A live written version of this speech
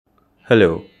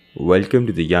Hello, welcome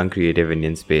to the Young Creative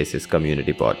Indian Spaces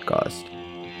Community Podcast.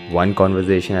 One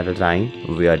conversation at a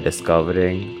time, we are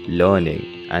discovering,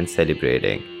 learning, and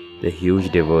celebrating the huge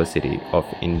diversity of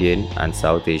Indian and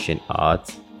South Asian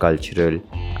arts, cultural,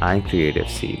 and creative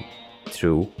scene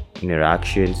through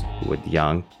interactions with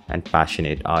young and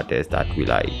passionate artists that we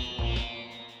like.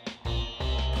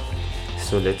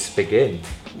 So let's begin.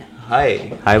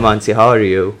 Hi Mansi, how are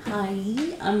you? Hi,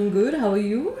 I'm good. How are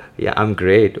you? Yeah, I'm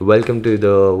great. Welcome to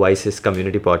the Voices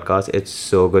Community Podcast. It's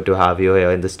so good to have you here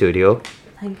in the studio.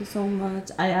 Thank you so much.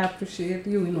 I appreciate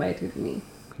you invited me.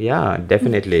 Yeah,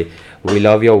 definitely. We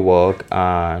love your work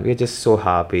and we're just so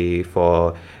happy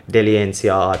for Delhi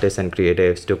NCR artists and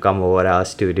creatives to come over our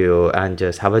studio and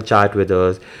just have a chat with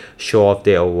us, show off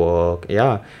their work.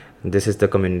 Yeah, this is the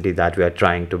community that we are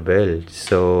trying to build.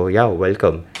 So, yeah,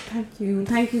 welcome. Thank you.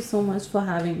 Thank you so much for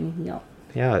having me here.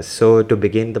 Yeah, so to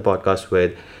begin the podcast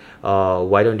with,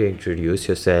 why don't you introduce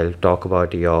yourself, talk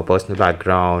about your personal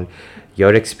background,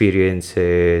 your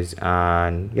experiences,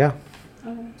 and yeah.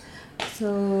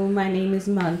 So, my name is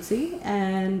Mansi,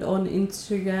 and on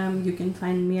Instagram, you can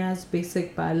find me as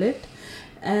Basic Pilot.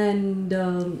 And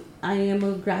I am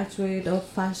a graduate of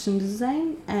fashion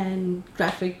design and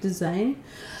graphic design.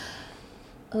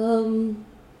 Um,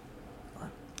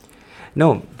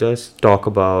 No, just talk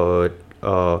about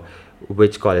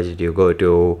which college did you go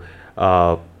to.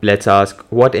 Let's ask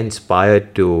what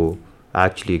inspired to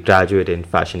actually graduate in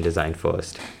fashion design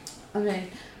first. Alright,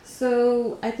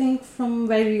 so I think from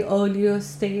very earlier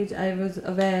stage I was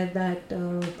aware that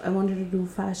I wanted to do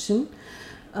fashion.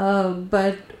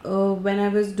 But when I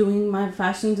was doing my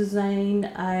fashion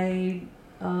design, I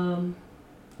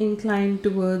inclined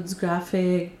towards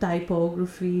graphic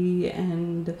typography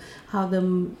and how the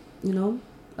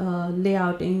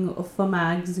layouting of a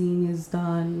magazine is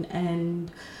done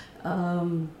and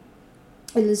um,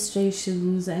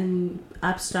 illustrations and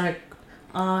abstract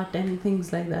art and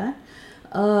things like that.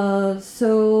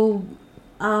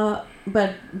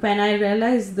 But when I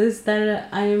realized this, that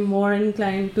I am more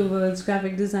inclined towards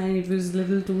graphic design, it was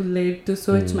little too late to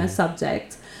switch my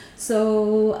subjects.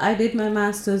 So I did my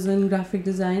master's in graphic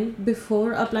design.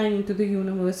 Before applying to the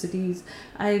universities,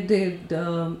 I did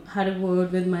had a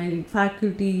word with my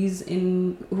faculties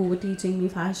in who were teaching me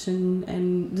fashion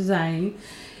and design.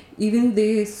 Even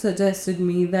they suggested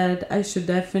me that I should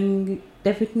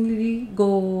definitely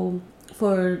go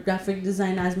for graphic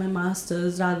design as my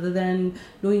master's rather than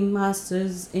doing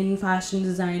masters in fashion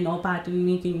design or pattern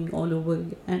making all over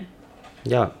again.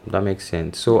 Yeah, that makes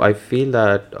sense. So I feel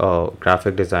that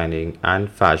graphic designing and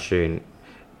fashion,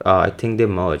 I think they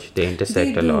merge, they They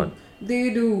intersect a lot. do. They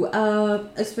do.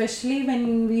 Especially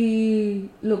when we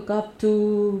look up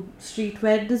to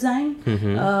streetwear design,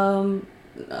 Mm-hmm.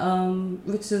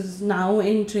 which is now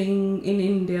entering in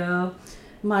India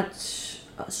much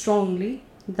strongly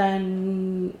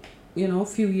than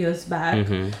few years back.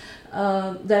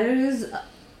 Mm-hmm. There is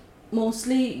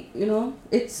mostly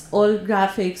it's all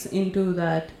graphics into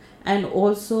that, and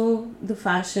also the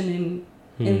fashion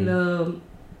in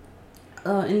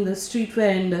Hmm. the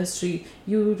streetwear industry.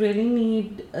 You really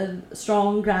need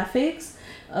strong graphics,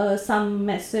 some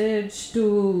message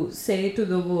to say to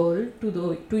the world,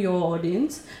 to your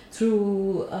audience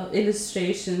through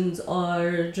illustrations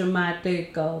or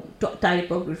dramatic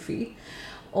typography.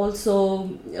 Also,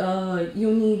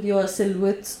 you need your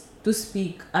silhouettes to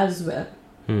speak as well.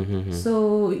 Mm-hmm.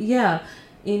 So yeah,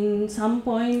 in some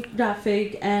point,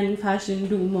 graphic and fashion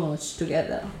do merge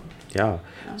together. Yeah.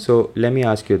 So let me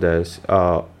ask you this.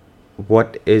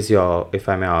 What is your, if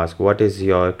I may ask, what is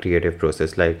your creative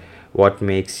process? Like, what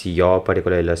makes your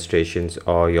particular illustrations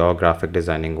or your graphic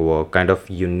designing work kind of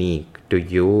unique to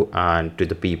you and to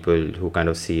the people who kind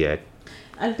of see it?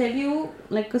 I'll tell you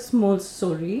like a small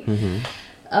story.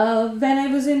 Mm-hmm. When I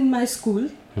was in my school,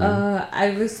 Mm-hmm.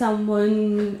 I was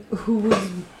someone who was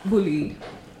bullied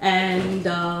and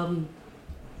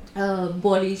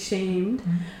body shamed,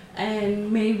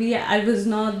 and maybe I was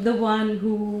not the one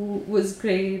who was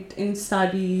great in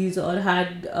studies or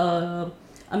had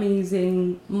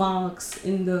amazing marks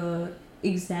in the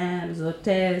exams or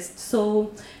tests.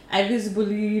 So I was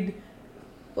bullied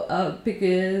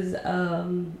because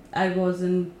I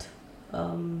wasn't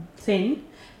thin.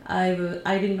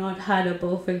 I did not had a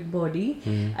perfect body.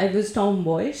 Mm-hmm. I was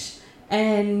tomboyish,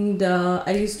 and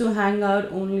I used to hang out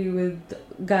only with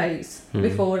guys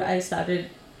before I started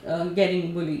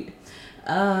getting bullied.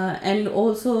 And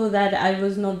also that I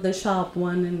was not the sharp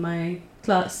one in my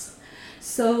class.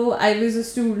 So I was a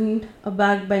student, a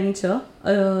backbencher,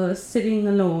 sitting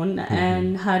alone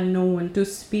and had no one to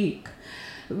speak.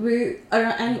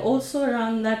 And also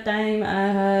around that time I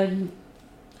had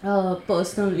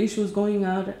personal issues going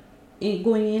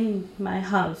in my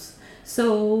house.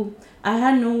 So I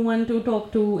had no one to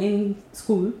talk to in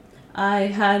school. I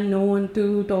had no one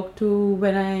to talk to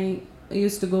when I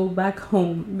used to go back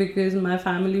home because my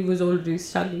family was already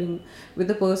struggling with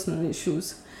the personal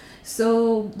issues.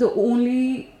 So the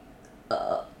only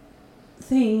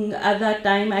thing at that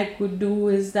time I could do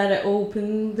is that I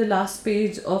opened the last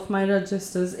page of my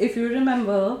registers. If you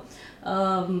remember,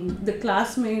 the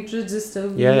classmate register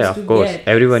we Yeah, used of to course. get.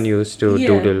 Everyone used to Yeah.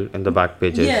 doodle in the back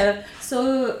pages. Yeah,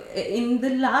 so in the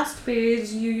last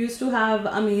page, you used to have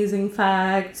amazing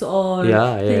facts or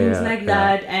Yeah, things yeah, like yeah.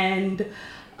 that, and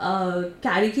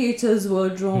caricatures were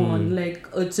drawn like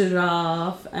a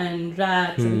giraffe and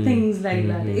rats and things like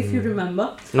that, if you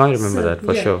remember. No, I remember So, that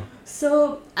for yeah. sure.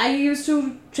 So I used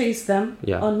to trace them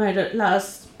Yeah. on my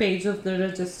last page of the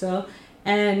register,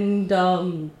 and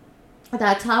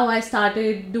that's how I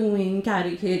started doing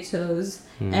caricatures.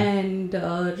 And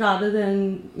rather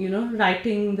than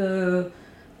writing the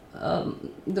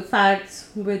facts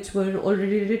which were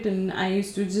already written, I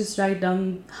used to just write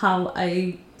down how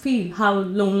I feel, how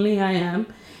lonely I am,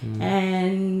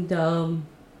 and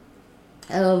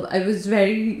I was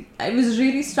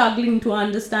really struggling to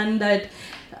understand that,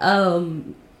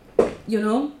 you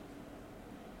know,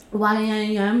 why I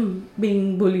am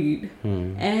being bullied.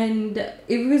 And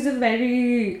it was a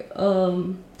very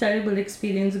terrible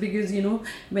experience because,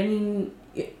 when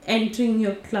entering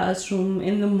your classroom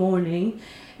in the morning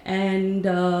and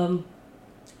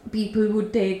people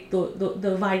would take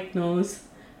the white nose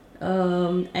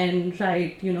and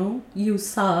write, you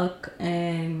suck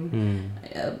and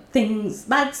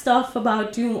bad stuff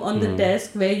about you on the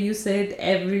desk where you sit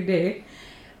every day.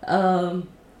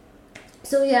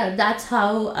 So yeah, that's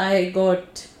how I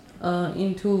got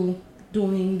into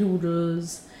doing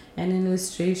doodles and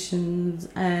illustrations,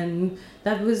 and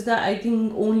that was the, I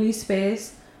think, only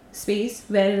space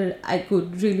where I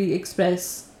could really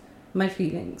express my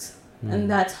feelings. And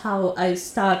that's how I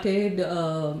started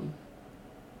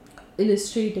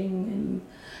illustrating. And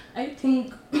I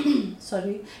think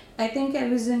I think I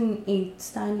was in 8th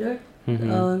standard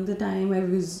the time I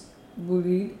was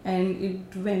bullied, and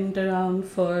it went around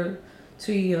for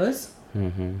 3 years.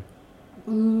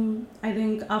 I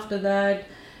think after that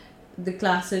the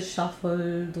classes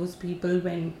shuffled, those people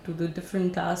went to the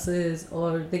different classes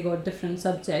or they got different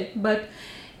subject. But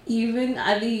even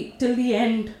till the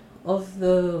end of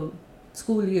the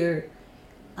school year,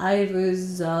 I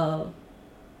was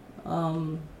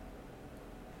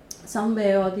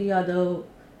somewhere or the other,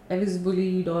 I was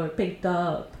bullied or picked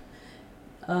up.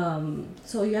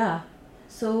 So yeah,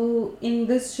 so in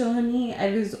this journey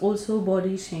I was also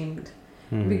body shamed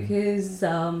because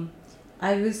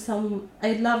I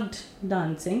loved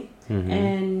dancing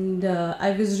and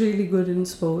I was really good in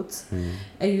sports.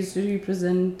 I used to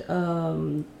represent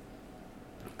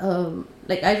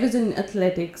like I was in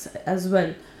athletics as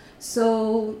well.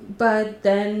 So, but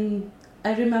then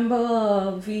I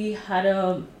remember we had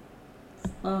a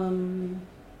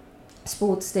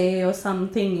sports day or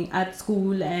something at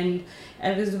school, and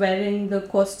I was wearing the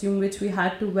costume which we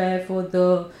had to wear for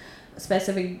the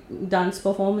specific dance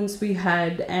performance we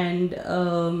had, and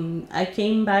I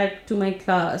came back to my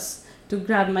class to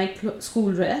grab my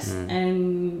school dress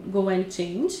and go and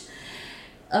change.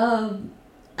 I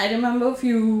remember a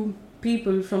few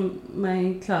people from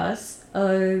my class,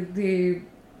 they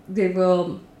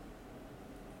were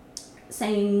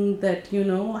saying that,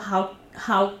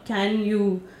 how can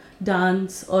you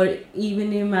dance or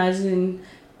even imagine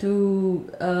to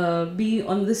be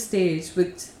on the stage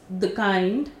with the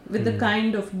kind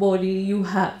of body you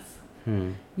have.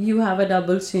 You have a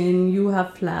double chin, you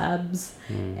have flabs,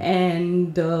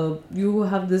 and you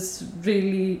have this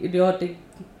really idiotic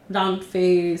round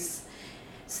face.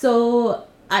 So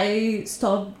I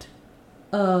stopped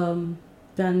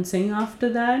dancing after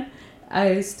that.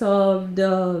 I stopped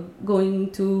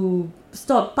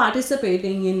stop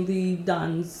participating in the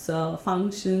dance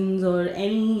functions or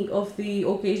any of the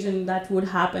occasion that would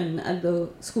happen at the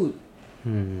school.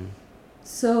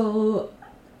 So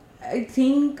I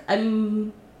think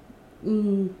I'm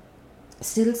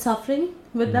still suffering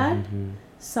with that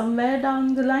somewhere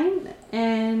down the line,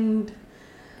 and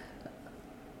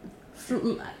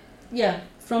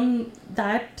from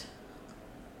that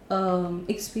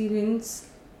experience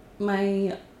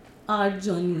my art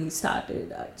journey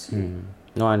started actually.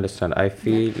 No, I understand. I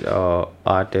feel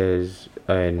art is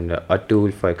a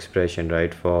tool for expression,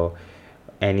 right? For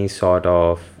any sort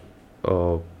of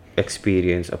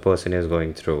experience a person is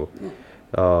going through,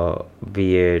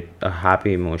 be it a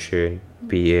happy emotion,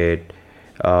 be it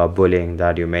bullying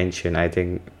that you mentioned. I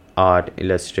think art,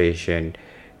 illustration,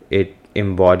 it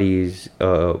embodies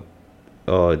the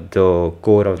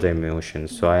core of the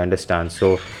emotions. So I understand.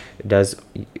 So does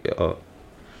uh,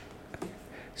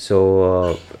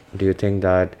 do you think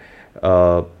that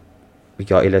uh,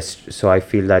 so I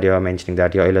feel that you're mentioning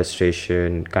that your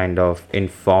illustration kind of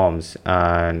informs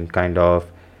and kind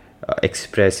of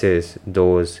expresses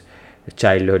those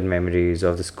childhood memories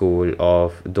of the school,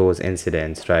 of those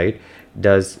incidents, right?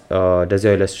 Does your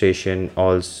illustration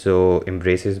also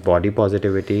embraces body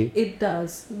positivity? It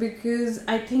does, because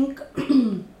I think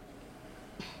when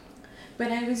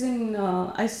I was in,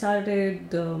 I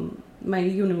started my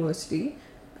university,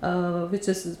 which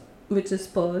is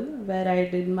Pearl, where I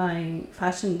did my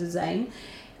fashion design.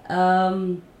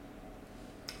 Um,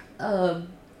 the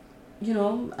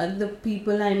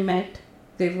people I met,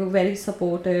 they were very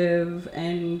supportive,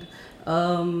 and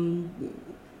um,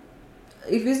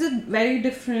 it was a very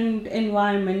different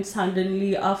environment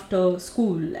suddenly after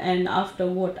school and after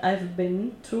what I've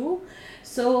been through.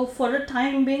 So for a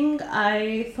time being,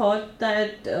 I thought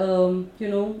that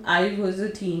I was a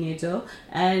teenager,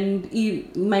 and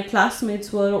my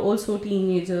classmates were also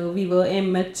teenager. We were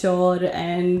immature,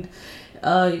 and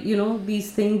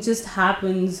these things just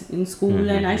happens in school,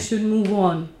 and I should move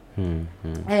on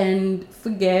and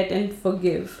forget and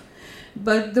forgive.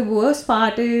 But the worst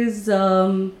part is, we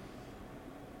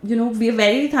are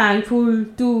very thankful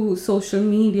to social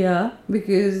media,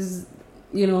 because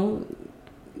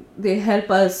they help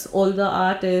us, all the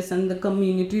artists and the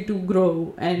community, to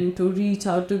grow and to reach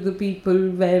out to the people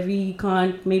where we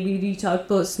can't maybe reach out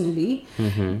personally.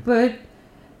 But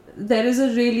there is a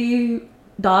really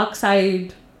dark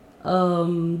side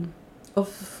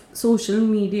of social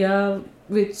media,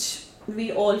 which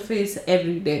we all face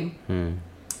every day.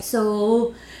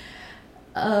 So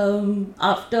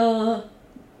after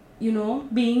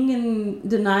being in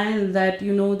denial that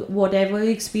whatever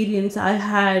experience I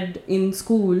had in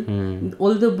school,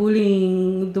 all the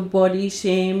bullying, the body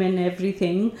shame and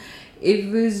everything, it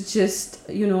was just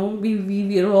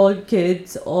we were all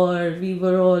kids, or we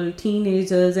were all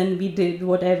teenagers, and we did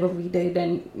whatever we did,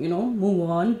 and move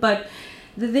on. But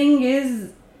the thing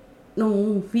is,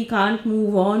 no, we can't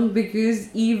move on, because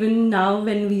even now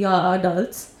when we are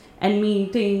adults and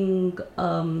meeting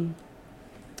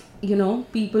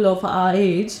people of our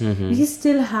age, we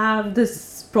still have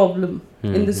this problem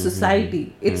in the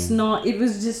society. It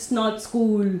was just not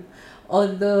school or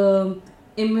the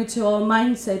immature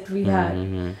mindset we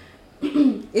had.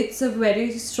 It's a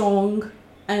very strong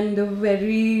and a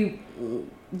very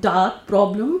dark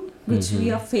problem which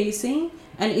we are facing,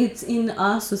 and it's in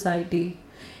our society.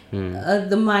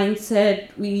 The mindset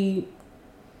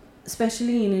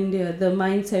especially in India, the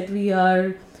mindset we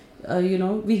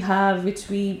have, which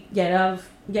we get our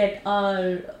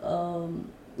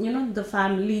the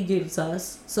family gives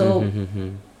us. So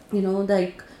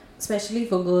like, especially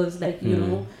for girls, like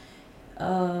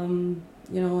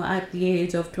at the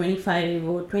age of 25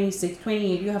 or 26,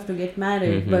 28, you have to get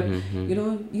married, but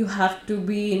you have to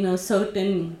be in a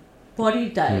certain body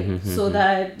type, so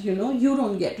that you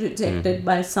don't get rejected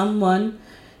by someone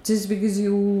just because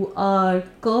you are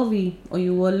curvy or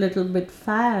you are a little bit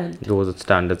fat. Those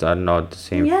standards are not the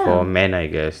same for men, I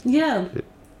guess. Yeah,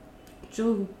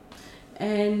 true.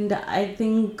 And I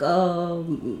think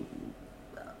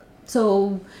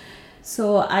so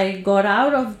I got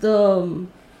out of the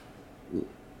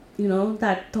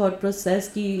that thought process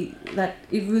that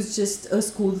it was just a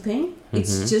school thing.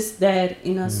 It's just there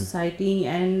in our society,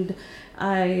 and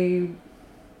I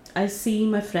see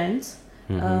my friends.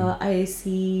 I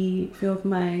see few of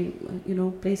my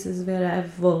places where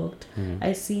I've worked.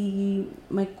 I see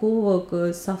my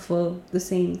co-workers suffer the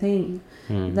same thing.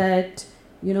 That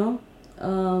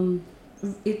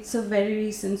it's a very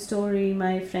recent story.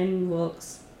 My friend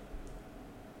works.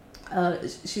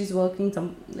 She's working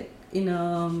in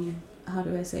a, how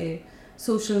do I say,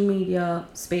 social media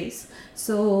space.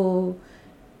 So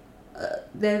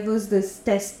there was this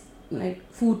test, like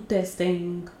food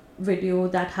testing video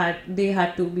that they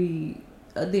had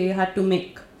to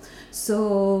make.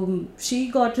 So she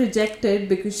got rejected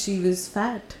because she was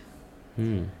fat,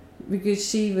 because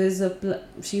she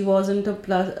wasn't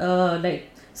a like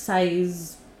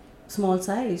size, small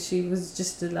size. She was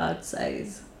just a large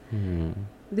size.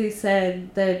 They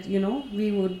said that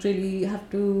we would really have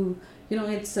to,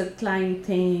 it's a client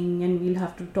thing, and we'll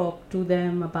have to talk to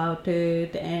them about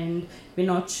it, and we're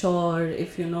not sure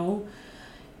if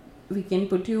we can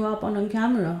put you up on a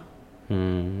camera.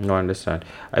 No, I understand.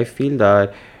 I feel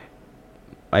that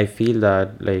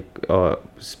like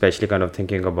especially kind of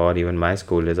thinking about even my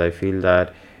school, is I feel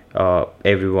that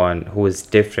everyone who is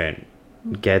different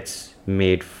gets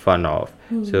made fun of.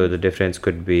 So the difference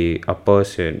could be a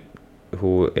person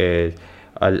who is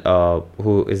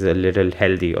who is a little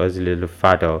healthy or is a little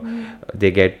fatter,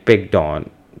 they get picked on.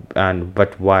 And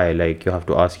but why? Like, you have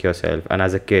to ask yourself. And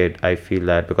as a kid, I feel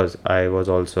that, because I was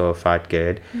also a fat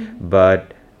kid,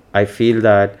 but I feel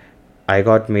that I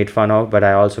got made fun of, but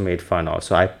I also made fun of.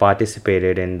 So I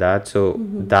participated in that. So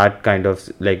that kind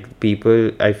of, like,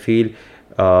 people, I feel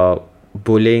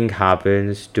bullying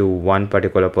happens to one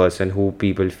particular person who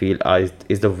people feel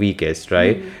is the weakest,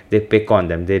 right? They pick on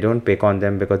them. They don't pick on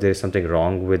them because there is something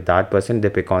wrong with that person. They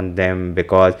pick on them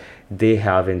because they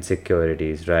have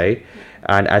insecurities, right?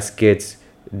 And as kids,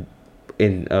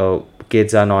 in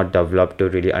kids are not developed to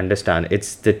really understand.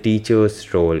 It's the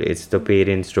teacher's role, it's the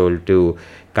parents' role to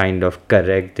kind of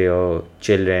correct their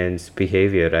children's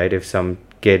behavior, right? If some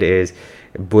kid is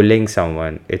bullying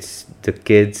someone, it's the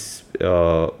kid's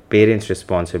parents'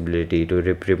 responsibility to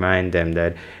reprimand them,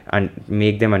 that, and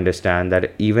make them understand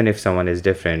that even if someone is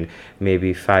different,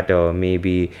 maybe fatter,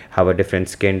 maybe have a different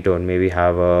skin tone, maybe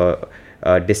have a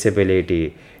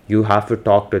disability, you have to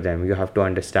talk to them, you have to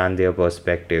understand their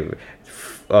perspective.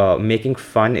 Making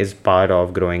fun is part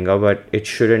of growing up, but it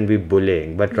shouldn't be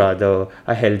bullying, but rather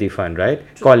a healthy fun, right?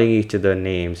 Calling each other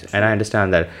names. And I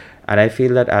understand that. And I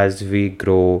feel that as we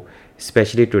grow,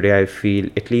 especially today, I feel,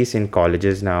 at least in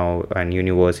colleges now and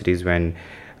universities, when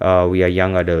we are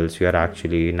young adults, we are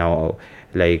actually now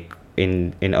like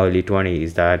in early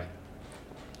 20s, that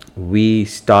we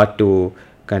start to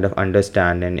kind of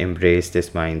understand and embrace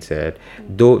this mindset.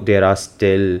 Though there are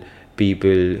still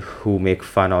people who make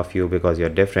fun of you because you're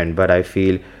different, but I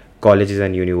feel colleges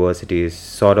and universities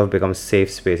sort of become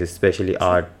safe spaces, especially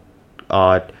art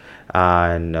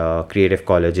and creative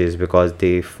colleges, because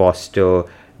they foster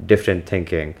different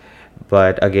thinking.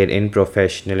 But again, in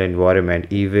professional environment,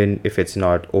 even if it's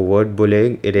not overt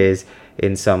bullying, it is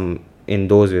in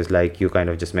those ways, like you kind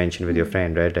of just mentioned with your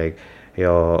friend, right? Like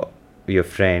your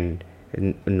friend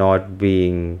not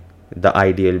being the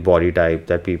ideal body type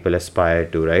that people aspire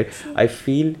to, right? I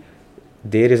feel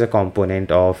there is a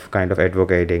component of kind of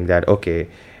advocating that, okay,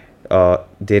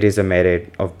 there is a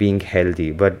merit of being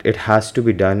healthy, but it has to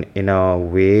be done in a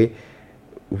way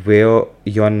where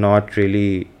you're not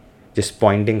really just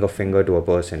pointing a finger to a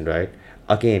person, right?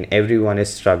 Again, everyone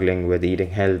is struggling with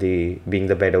eating healthy, being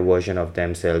the better version of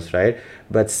themselves, right?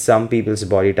 But some people's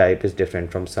body type is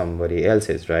different from somebody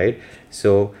else's, right?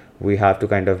 So we have to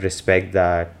kind of respect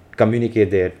that,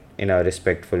 communicate that in a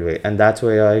respectful way. And that's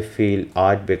where I feel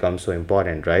art becomes so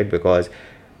important, right? Because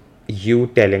you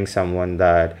telling someone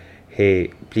that, hey,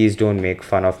 please don't make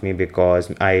fun of me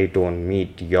because I don't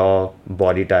meet your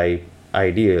body type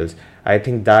ideals, I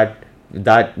think that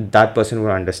person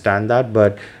will understand that.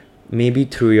 But maybe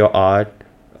through your art,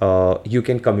 you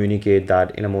can communicate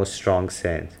that in a more strong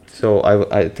sense. So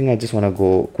I think I just want to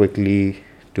go quickly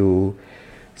to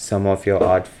some of your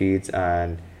art feeds,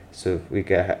 and so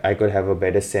I could have a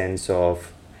better sense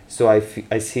of. So I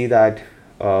see that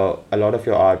a lot of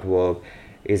your artwork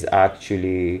is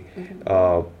actually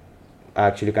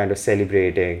kind of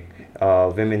celebrating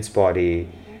women's body,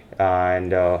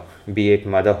 and be it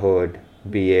motherhood,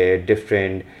 be it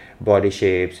different body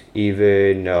shapes,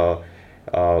 even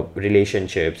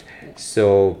relationships.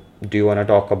 So do you want to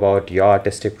talk about your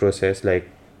artistic process? Like,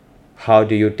 how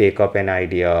do you take up an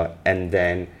idea and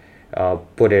then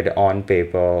put it on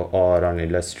paper or on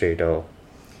Illustrator?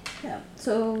 Yeah.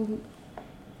 So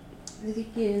the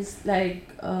thing is, like,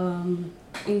 in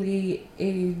the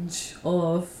age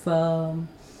of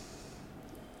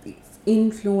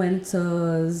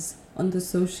influencers on the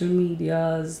social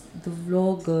medias, the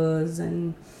vloggers,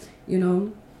 and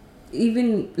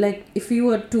even like if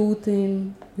you are too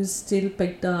thin, you still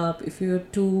picked up. If you're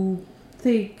too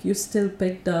thick, you still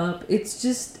picked up. It's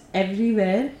just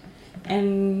everywhere,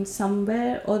 and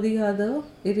somewhere or the other,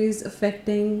 it is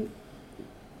affecting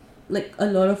like a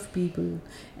lot of people.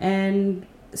 And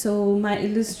so my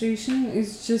illustration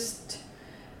is just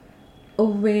a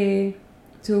way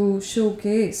to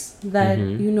showcase that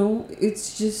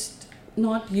it's just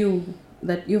not you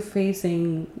that you're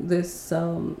facing this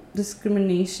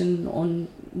discrimination on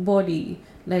body,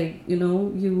 like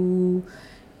you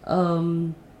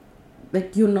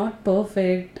like you're not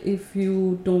perfect if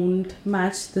you don't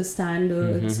match the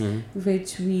standards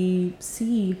which we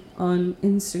see on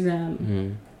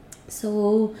Instagram.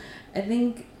 So I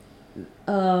think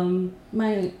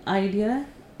my idea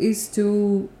is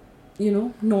to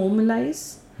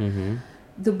normalize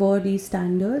the body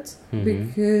standards,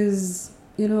 because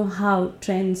how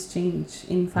trends change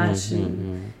in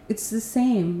fashion. It's the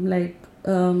same, like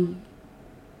in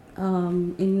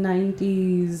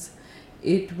 90s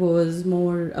it was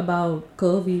more about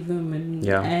curvy women.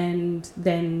 Yeah. And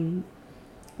then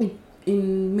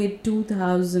in mid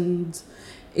 2000s,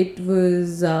 it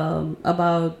was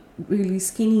about really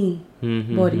skinny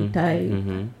body type.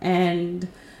 And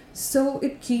so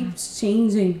it keeps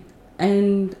changing,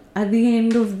 and at the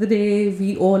end of the day,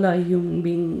 we all are human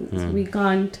beings.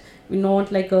 We're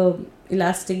not like a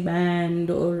elastic band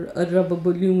or a rubber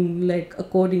balloon. Like,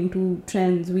 according to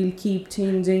trends, we'll keep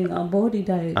changing our body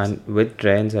types. And with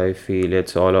trends, I feel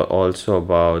it's all also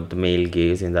about the male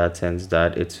gaze, in that sense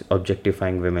that it's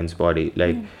objectifying women's body.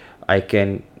 Like, I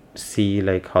can see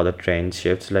like how the trend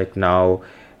shifts. Like now,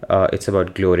 it's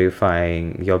about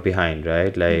glorifying your behind,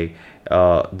 right? Like,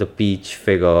 the peach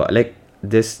figure. Like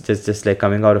this, just like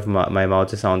coming out of my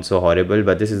mouth, it sounds so horrible,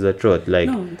 but this is the truth. Like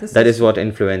No, this that is is what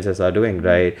influencers are doing,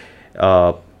 right?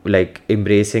 Like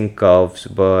embracing curves,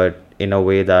 but in a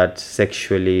way that's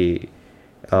sexually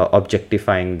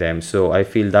objectifying them. So I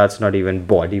feel that's not even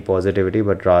body positivity,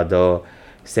 but rather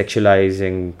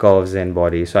sexualizing curves and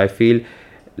body. So I feel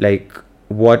like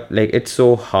it's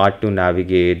so hard to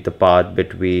navigate the path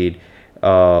between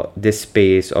this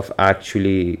space of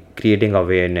actually creating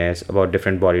awareness about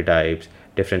different body types,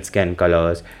 different skin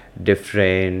colors,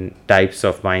 different types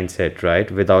of mindset,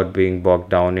 right? Without being bogged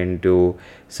down into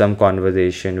some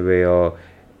conversation where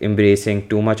embracing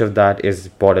too much of that is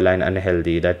borderline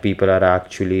unhealthy, that people are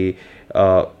actually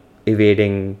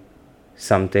evading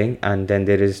something. And then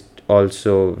there is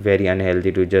also very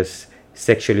unhealthy to just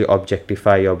sexually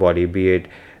objectify your body, be it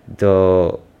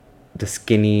the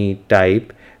skinny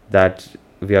type that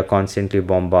we are constantly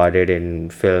bombarded in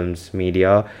films,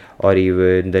 media, or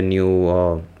even the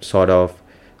new sort of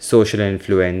social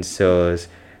influencers,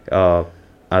 as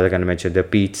I kind of mentioned, the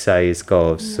peach size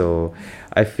curves. So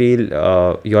I feel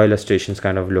your illustrations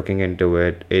kind of looking into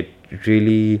it, it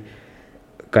really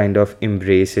kind of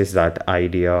embraces that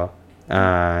idea,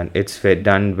 and it's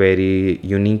done very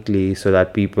uniquely so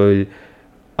that people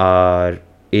are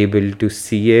able to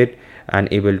see it and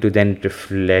able to then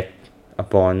reflect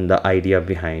upon the idea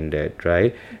behind it,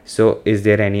 right? So is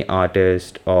there any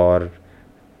artist or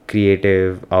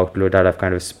creative outlet that have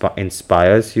kind of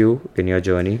inspires you in your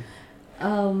journey?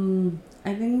 I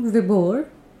think Vibhor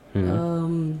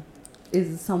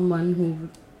is someone who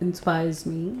inspires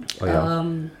me. Oh,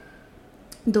 yeah.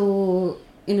 Though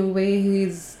in a way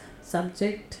his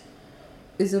subject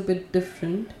is a bit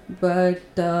different, but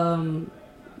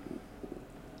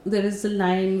there is a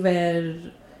line where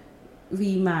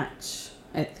we match,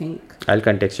 I think. I'll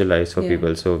contextualize for Yeah.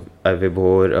 people. So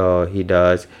Vibhor, he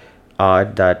does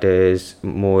art that is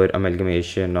more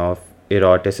amalgamation of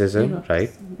eroticism,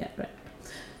 right? Yeah, right.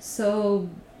 So,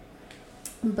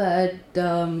 but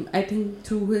I think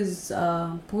through his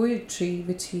poetry,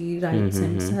 which he writes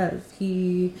himself,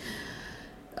 he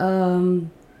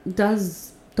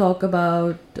does talk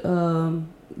about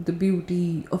the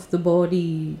beauty of the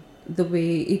body, the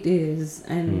way it is,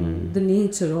 and the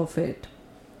nature of it.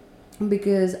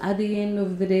 Because at the end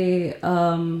of the day,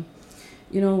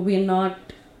 we're not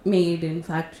made in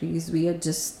factories. We are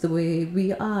just the way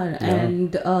we are. Yeah.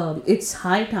 And it's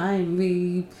high time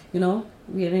we are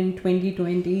in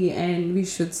 2020, and we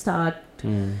should start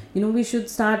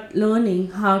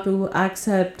learning how to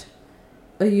accept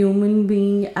a human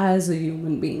being as a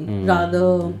human being,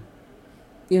 rather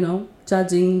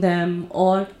judging them,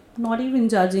 or not even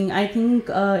judging. I think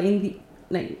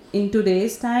in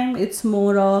today's time, it's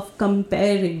more of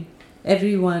comparing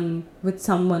everyone with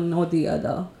someone or the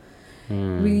other.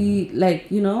 We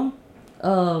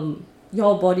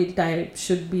your body type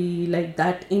should be like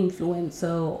that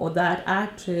influencer or that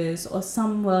actress or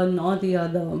someone or the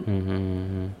other.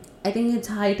 I think it's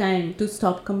high time to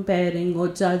stop comparing or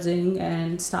judging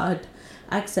and start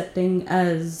accepting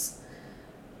as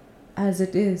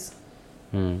it is.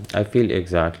 I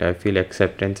feel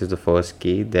acceptance is the first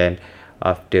key. Then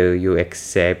after you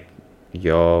accept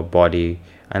your body,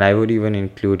 and I would even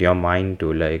include your mind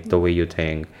too, like the way you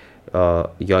think,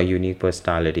 your unique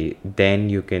personality, then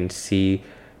you can see,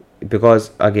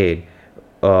 because again,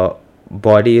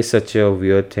 body is such a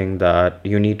weird thing that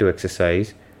you need to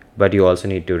exercise, but you also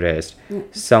need to rest.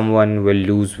 Someone will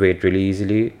lose weight really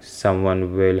easily,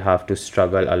 someone will have to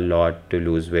struggle a lot to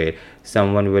lose weight,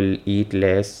 someone will eat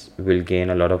less, will gain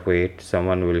a lot of weight,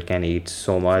 someone can eat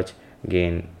so much,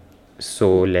 gain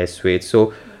so less weight.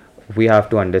 So we have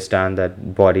to understand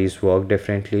that bodies work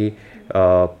differently,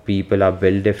 people are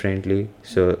built differently.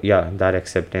 So yeah, that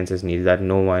acceptance is needed, that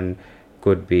no one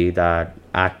could be that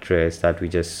actress that we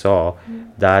just saw.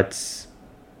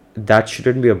 That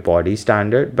shouldn't be a body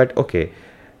standard, but okay,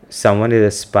 someone is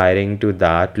aspiring to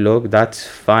that look, that's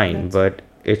fine. But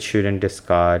it shouldn't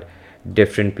discard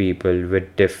different people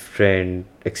with different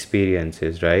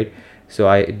experiences, right? So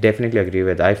I definitely agree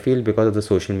with. I feel because of the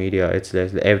social media, it's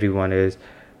less everyone is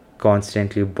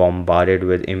constantly bombarded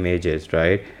with images,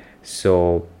 right?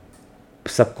 So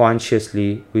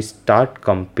subconsciously we start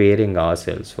comparing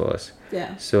ourselves first,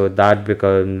 Yeah. so that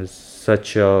becomes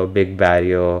such a big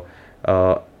barrier.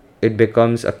 uh, it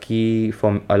becomes a key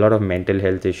for a lot of mental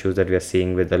health issues that we are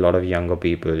seeing with a lot of younger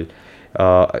people.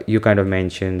 You kind of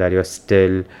mentioned that you're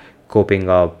still coping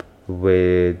up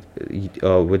with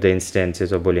the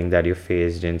instances of bullying that you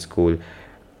faced in school.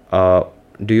 uh,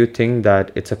 do you think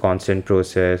that it's a constant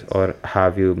process, or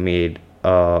have you made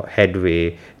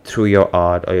headway through your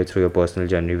art or through your personal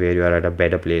journey where you are at a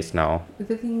better place now?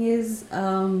 The thing is,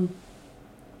 I'm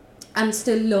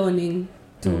still learning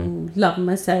to love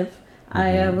myself. I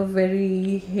have a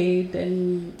very hate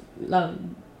and love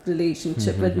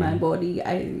relationship with my body.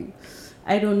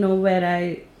 I don't know where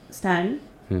I stand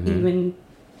even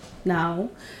now,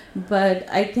 but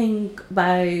I think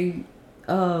by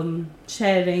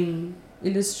sharing,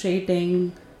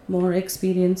 illustrating more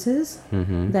experiences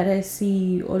that I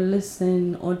see or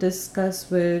listen or discuss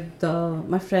with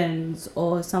my friends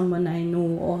or someone I know,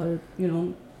 or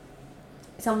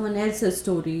someone else's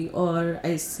story, or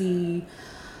I see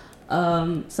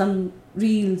some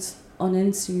reels on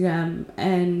Instagram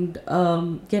and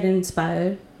get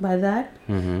inspired by that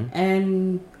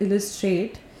and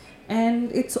illustrate.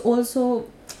 And it's also,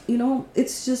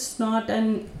 it's just not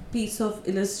an piece of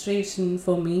illustration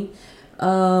for me.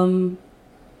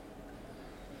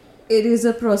 It is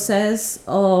a process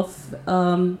of,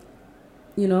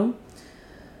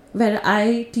 where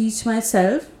I teach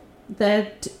myself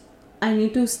that I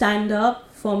need to stand up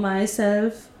for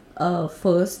myself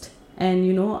first,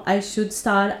 and I should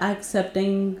start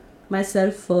accepting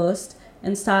myself first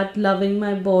and start loving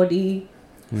my body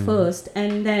first,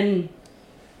 and then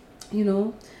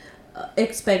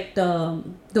expect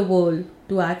the world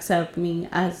to accept me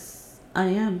as I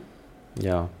am.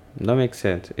 Yeah, that makes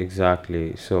sense.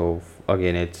 Exactly. So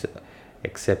again, it's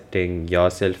accepting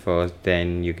yourself first,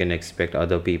 then you can expect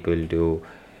other people to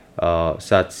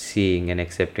start seeing and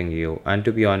accepting you. And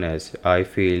to be honest, I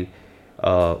feel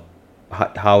uh,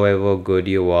 however good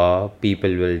you are,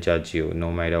 people will judge you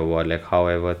no matter what. Like,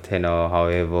 however thin or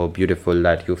however beautiful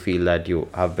that you feel that you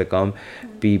have become,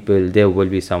 people, there will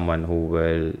be someone who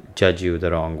will judge you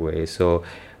the wrong way. So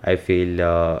I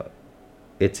feel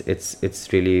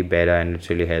it's really better and it's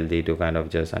really healthy to kind of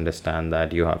just understand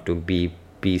that you have to be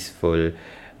peaceful.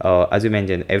 As you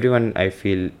mentioned, everyone I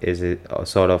feel is a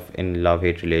sort of in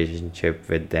love-hate relationship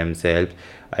with themselves.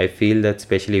 I feel that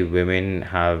especially women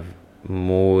have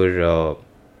more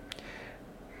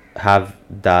have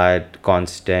that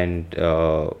constant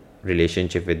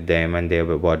relationship with them and their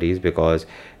bodies, because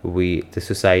the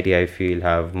society I feel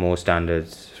have more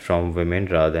standards from women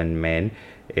rather than men.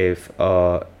 If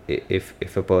a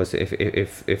person,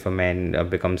 if a man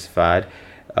becomes fat,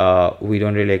 we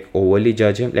don't really like overly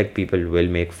judge him. Like, people will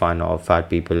make fun of fat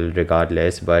people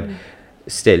regardless, but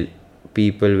still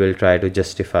people will try to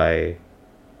justify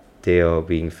their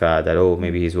being fat, that oh,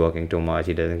 maybe he's working too much,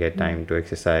 he doesn't get time to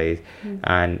exercise.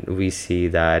 And we see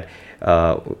that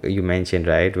you mentioned,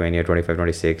 right, when you're 25,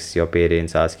 26, your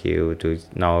parents ask you to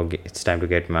now it's time to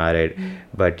get married,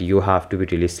 but you have to be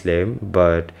really slim.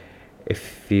 But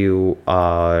if you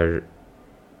are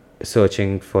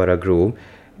searching for a groom,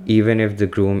 even if the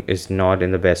groom is not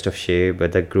in the best of shape,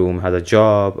 but the groom has a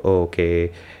job,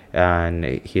 okay, and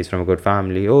he's from a good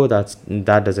family, oh, that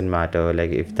doesn't matter. Like,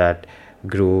 if that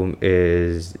groom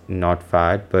is not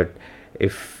fat, but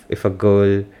if a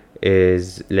girl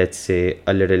is, let's say,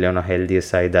 a little on a healthier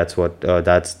side, that's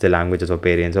the language of our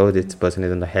parents. Oh, this person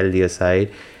is on the healthier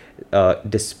side.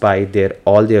 Despite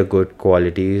all their good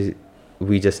qualities,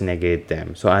 we just negate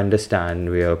them. So I understand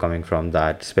where you're coming from,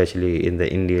 that especially in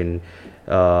the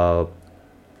uh,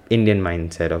 Indian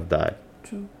mindset of that.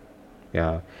 True.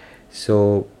 Yeah.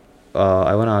 So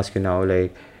I want to ask you now,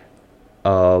 like,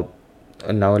 uh,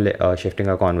 shifting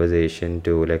our conversation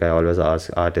to, like, I always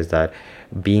ask artists that,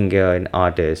 being an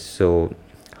artist, so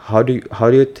how do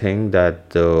you think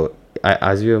that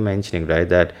as you were mentioning, right,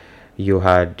 that you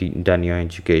had done your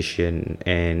education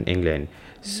in England,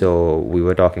 so we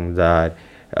were talking that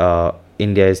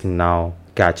India is now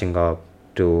catching up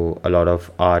to a lot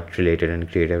of art related and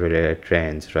creative related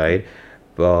trends, right?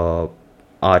 uh,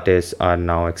 Artists are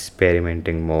now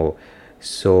experimenting more.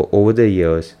 So over the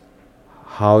years,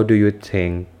 how do you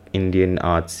think Indian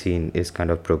art scene is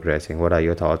kind of progressing? What are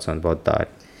your thoughts on about that?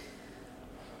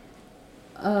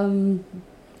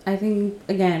 I think,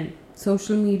 again,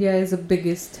 social media is the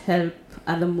biggest help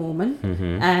at the moment.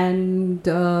 Mm-hmm. And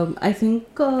I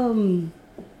think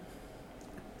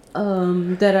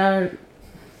there are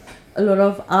a lot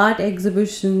of art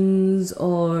exhibitions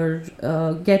or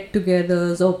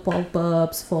get-togethers or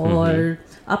pop-ups for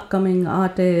upcoming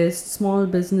artists, small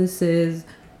businesses.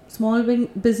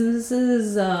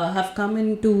 Businesses have come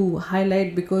into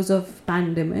highlight because of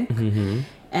pandemic, Mm-hmm.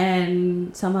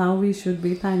 and somehow we should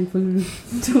be thankful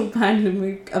to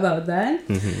pandemic about that.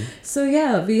 Mm-hmm. So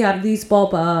yeah, we have these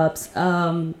pop-ups,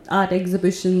 art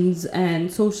exhibitions,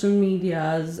 and social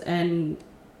medias, and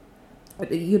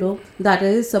that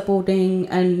is supporting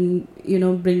and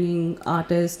bringing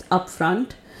artists up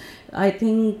front. I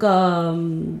think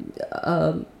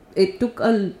it took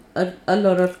a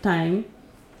lot of time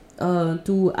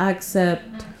to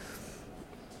accept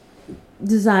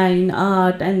design,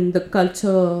 art, and the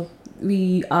culture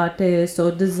we artists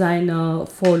or designer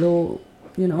follow.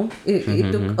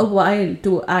 It took a while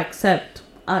to accept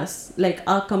us, like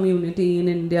our community in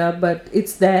India, but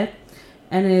it's there,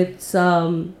 and it's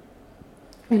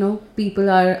people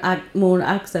are more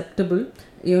acceptable,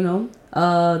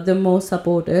 they're more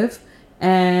supportive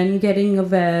and getting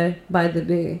aware by the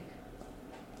day.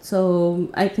 So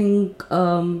I think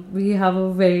we have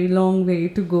a very long way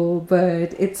to go,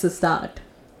 but it's a start.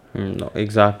 No,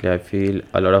 exactly. I feel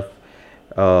a lot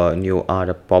of new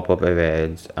art pop-up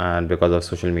events, and because of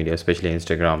social media, especially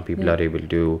Instagram, people Yeah. are able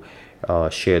to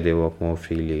share their work more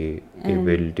freely. And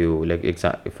Able to, like,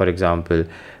 for example,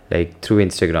 like through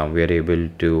Instagram, we are able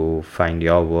to find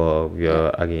your work. We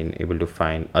are again able to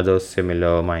find other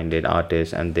similar-minded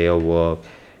artists and their work,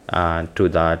 and through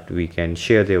that we can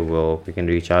share their work. We can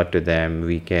reach out to them.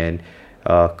 We can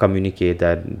communicate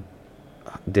that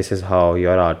this is how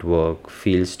your artwork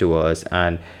feels to us,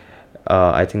 and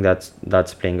I think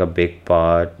that's playing a big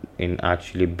part in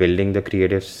actually building the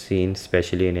creative scene,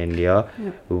 especially in India,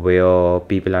 yeah. where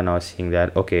people are now seeing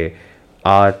that okay,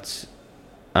 arts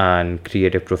and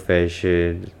creative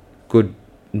profession could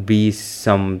be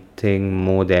something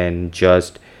more than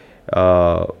just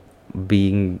uh,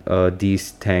 being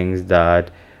these things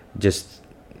that just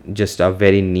just are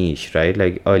very niche, right?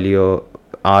 Like earlier,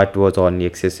 art was only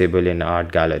accessible in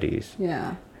art galleries,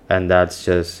 Yeah. and that's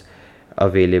just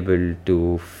available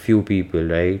to few people,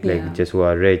 right? Yeah. Like just who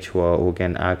are rich, who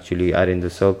can actually are in the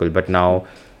circle. But now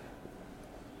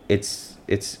it's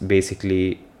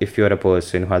basically, if you're a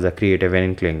person who has a creative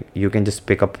inkling, you can just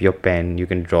pick up your pen, you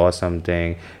can draw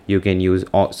something, you can use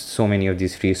so many of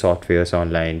these free softwares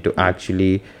online to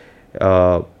actually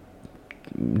uh,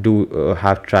 do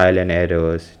have trial and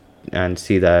errors and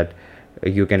see that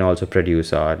you can also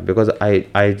produce art. Because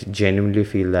I genuinely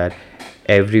feel that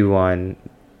everyone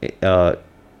uh,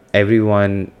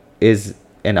 everyone is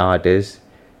an artist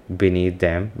beneath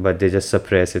them, but they just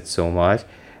suppress it so much,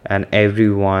 and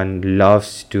everyone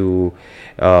loves to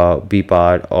be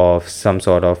part of some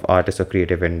sort of artist or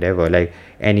creative endeavor. Like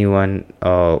anyone,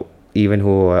 even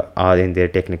who are in their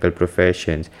technical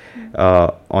professions,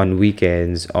 on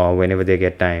weekends or whenever they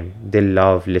get time, they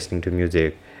love listening to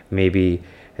music, maybe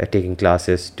taking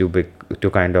classes to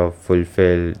kind of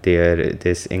fulfill their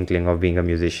this inkling of being a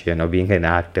musician or being an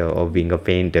actor or being a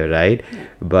painter, right?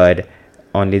 But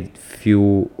only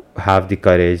few have the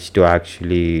courage to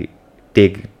actually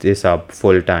take this up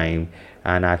full time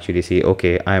and actually see,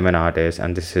 okay, I'm an artist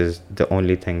and this is the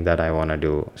only thing that I want to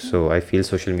do. So I feel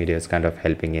social media is kind of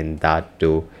helping in that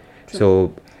too. True.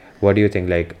 So what do you think,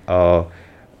 like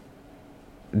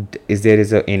is there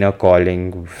is a inner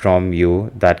calling from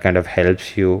you that kind of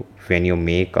helps you when you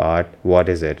make art? What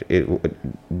is it?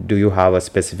 Do you have a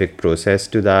specific process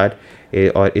to that,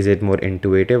 or is it more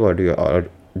intuitive, or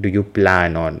do you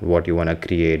plan on what you want to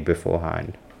create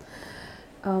beforehand?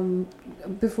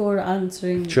 Before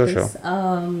answering Sure, this,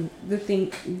 the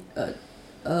thing,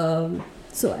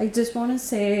 so I just want to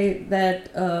say that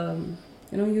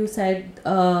you said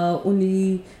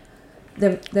only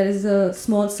there is a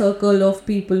small circle of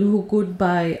people who could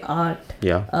buy art,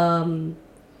 Yeah.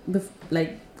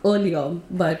 like earlier,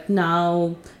 but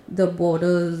now the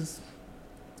borders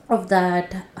of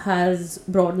that has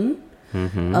broadened.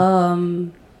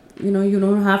 Mm-hmm. You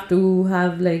don't have to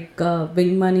have like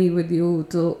big money with you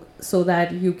so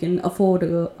that you can afford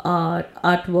a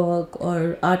artwork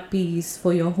or art piece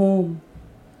for your home.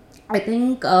 I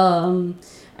think in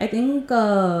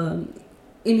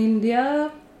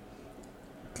India,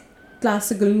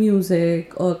 classical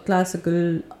music or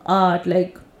classical art,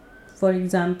 like for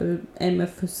example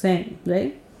M.F. Hussain,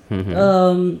 right?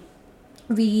 Mm-hmm.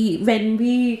 When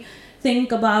we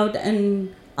think about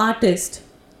an artist,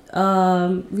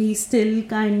 we still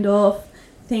kind of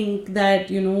think that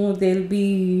they'll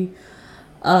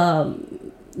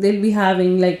be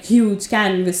having like huge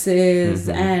canvases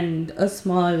and a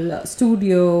small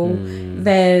studio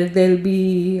where they'll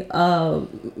be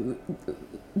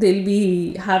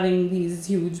having these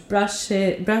huge brush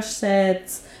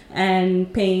sets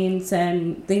and paints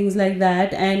and things like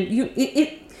that, and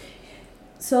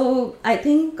so I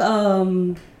think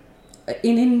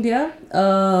in India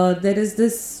there is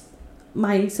this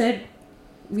mindset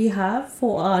we have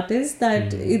for artists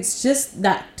that it's just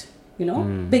that,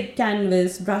 big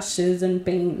canvas, brushes and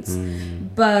paints,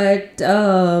 but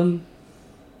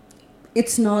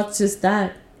it's not just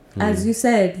that. As you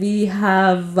said, we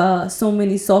have so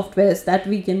many softwares that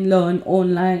we can learn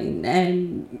online,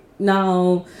 and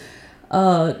now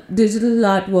digital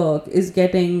artwork is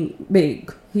getting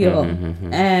big here.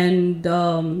 And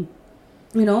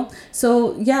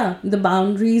so yeah, the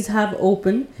boundaries have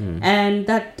opened, and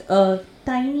that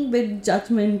tiny bit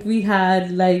judgment we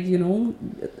had, like,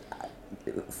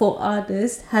 for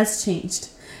artists has changed.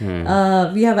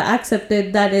 We have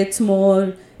accepted that it's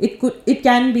more, it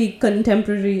can be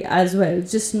contemporary as well,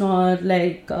 just not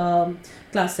like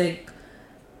classic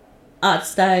art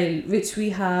style which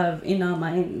we have in our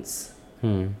minds.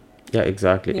 Yeah,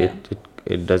 exactly. Yeah.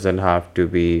 It doesn't have to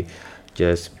be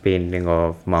just painting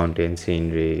of mountain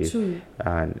scenery. True.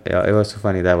 And it was so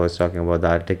funny that I was talking about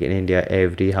that. Like in India,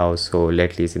 every household,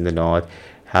 at least in the north,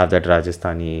 have that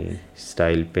Rajasthani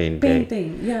style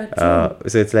painting. Yeah, true.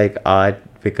 So it's like art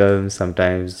becomes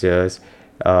sometimes just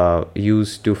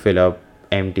used to fill up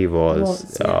empty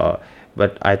walls. Yeah.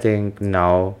 But I think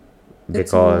now,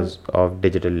 It's because of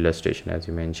digital illustration, as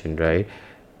you mentioned, right,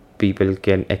 people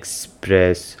can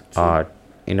express art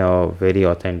in a very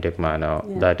authentic manner.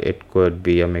 Yeah. That it could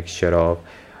be a mixture of,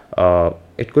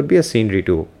 it could be a scenery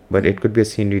too, but it could be a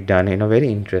scenery done in a very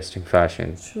interesting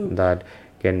fashion. True. That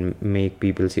can make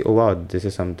people see, oh wow, this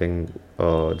is something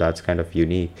that's kind of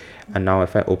unique. And now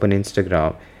if I open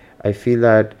Instagram, I feel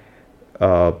that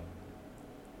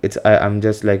I'm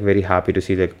just like very happy to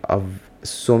see like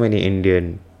so many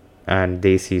Indian and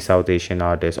Desi South Asian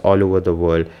artists all over the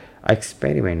world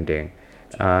experimenting,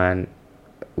 and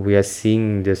we are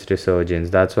seeing this resurgence.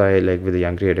 That's why, like with the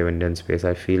Young Creative Indian space,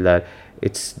 I feel that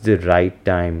it's the right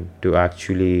time to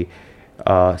actually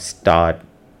start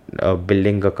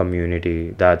building a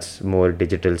community that's more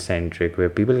digital centric, where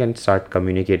people can start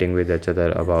communicating with each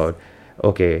other about,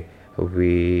 okay,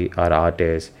 we are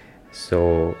artists,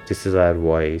 so this is our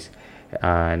voice.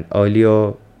 And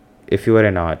earlier, if you were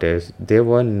an artist, there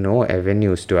were no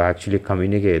avenues to actually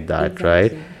communicate that,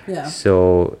 right? Yeah.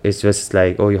 So it's just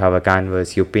like, oh, you have a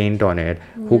canvas, you paint on it.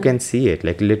 Who can see it?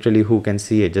 Like literally, who can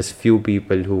see it? Just few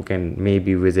people who can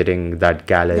maybe visiting that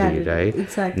gallery, right?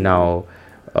 Exactly. Now,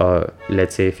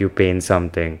 let's say if you paint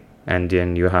something and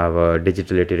then you have a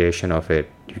digital iteration of it,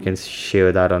 you can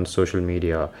share that on social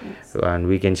media, and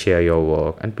we can share your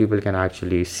work, and people can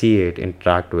actually see it,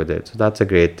 interact with it. So that's a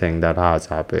great thing that has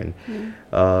happened.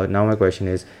 Now my question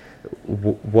is,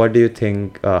 what do you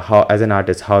think, how as an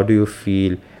artist, how do you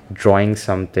feel drawing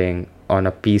something on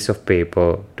a piece of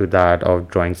paper to that of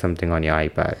drawing something on your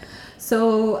iPad?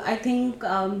 So I think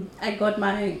I got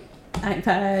my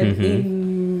iPad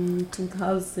in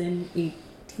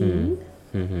 2018,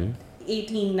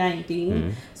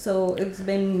 19. So it's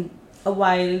been a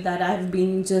while that I've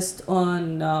been just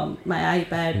on my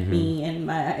iPad, me and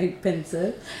my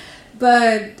pencil.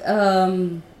 But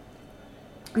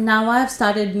now I've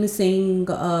started missing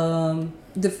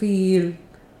the feel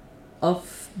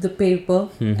of the paper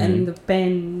and the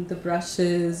pen, the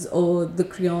brushes, or the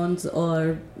crayons,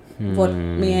 or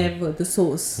whatever the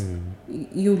source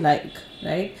you like,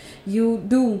 right? You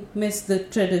do miss the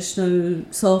traditional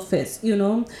surface,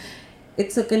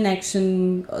 it's a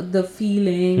connection, the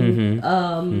feeling.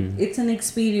 It's an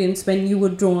experience when you were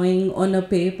drawing on a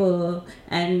paper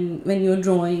and when you're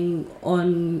drawing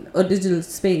on a digital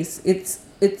space. It's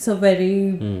a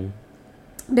very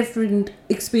different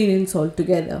experience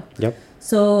altogether. Yep.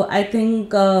 So I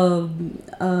think I've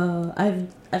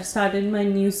started my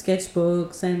new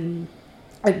sketchbooks, and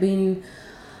I've been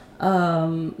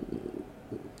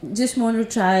just want to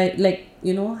try, like,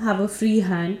 have a free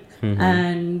hand.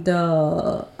 And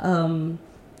the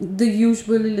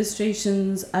usual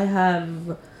illustrations I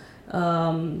have,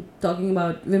 talking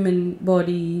about women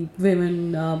body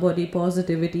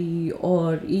positivity,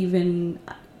 or even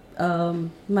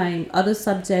my other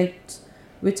subject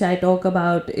which I talk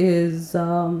about is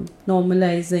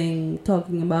normalizing,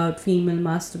 talking about female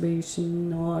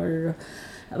masturbation, or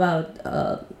about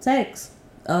sex.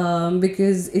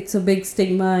 because it's a big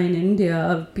stigma in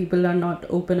India. People are not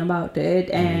open about it,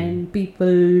 and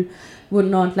people would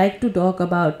not like to talk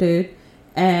about it,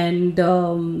 and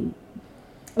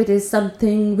it is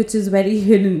something which is very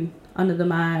hidden under the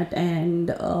mat, and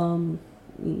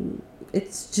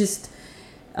it's just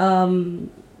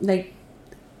like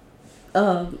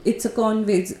it's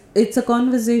a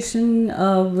conversation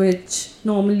which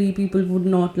normally people would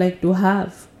not like to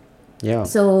have. Yeah.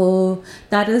 So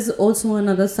that is also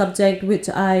another subject which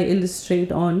I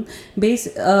illustrate on.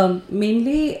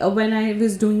 Mainly when I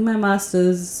was doing my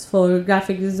masters for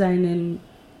graphic design in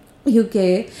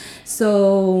UK.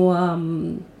 So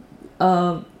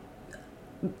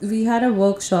we had a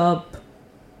workshop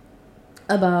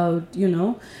about,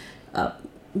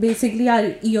 basically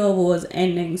our year was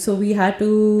ending, so we had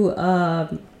to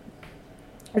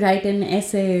write an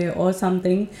essay or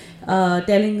something,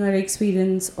 telling our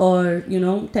experience, or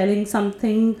telling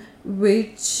something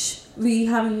which we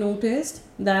haven't noticed,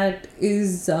 that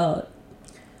is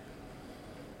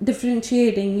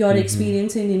differentiating your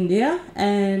experience in India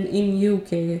and in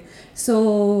UK.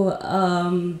 So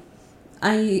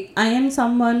I am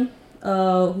someone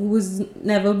who's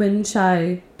never been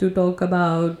shy to talk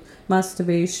about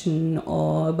masturbation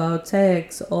or about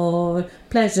sex or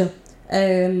pleasure.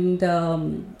 And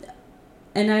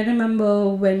I remember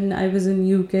when I was in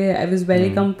UK, I was very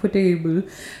comfortable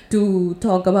to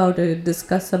talk about it,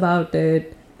 discuss about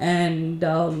it, and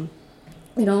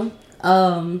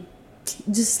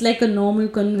just like a normal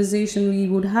conversation we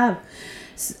would have.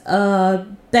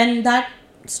 Then that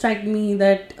struck me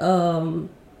that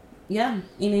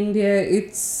in India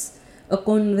it's a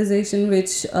conversation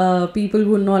which people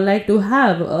would not like to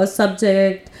have, a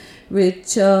subject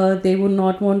which they would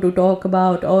not want to talk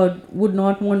about, or would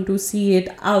not want to see it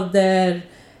out there,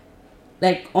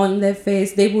 like on their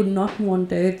face. They would not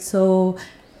want it. So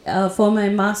for my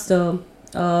master,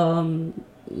 the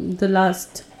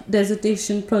last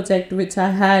dissertation project which I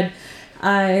had,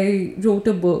 I wrote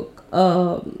a book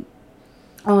on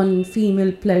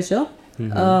female pleasure.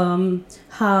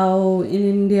 How in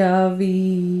India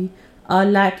we are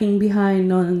lacking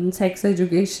behind on sex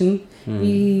education.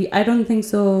 I don't think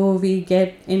so we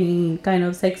get any kind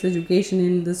of sex education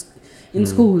in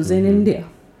schools in India.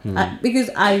 Because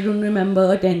I don't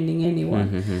remember attending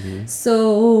anyone.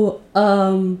 So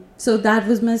that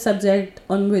was my subject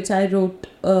on which I wrote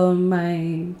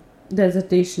my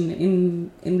dissertation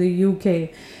in the UK.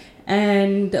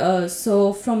 And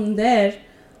so from there,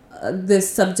 this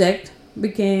subject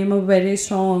became a very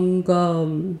strong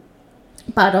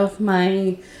part of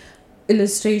my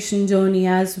illustration journey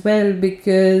as well,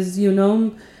 because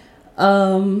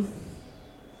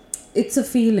it's a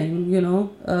feeling,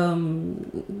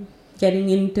 getting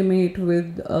intimate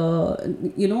with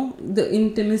the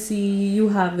intimacy you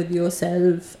have with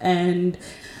yourself, and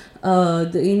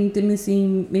the intimacy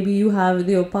maybe you have with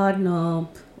your partner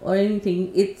or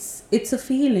anything. It's a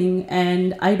feeling,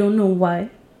 and I don't know why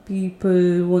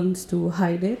people wants to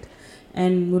hide it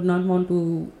and would not want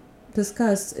to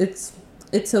discuss.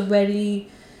 It's a very,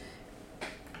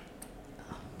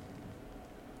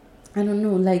 I don't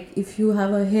know, like if you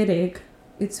have a headache,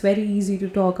 it's very easy to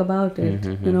talk about it,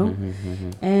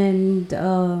 and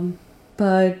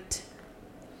but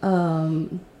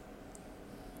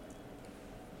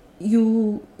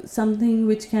something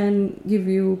which can give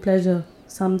you pleasure,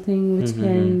 something which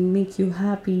can make you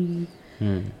happy,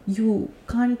 you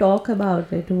can't talk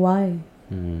about it. Why?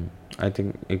 I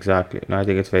think exactly. No, I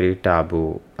think it's very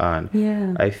taboo, and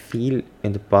Yeah. I feel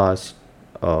in the past.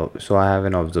 So I have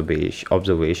an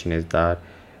observation is that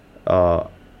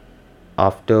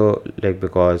after, like,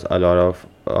 because a lot of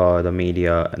the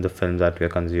media and the films that we are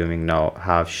consuming now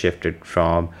have shifted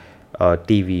from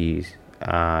TVs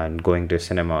and going to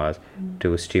cinemas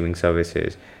to streaming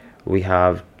services, we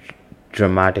have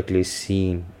dramatically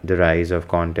seen the rise of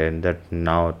content that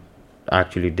now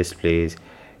actually displays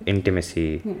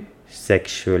intimacy,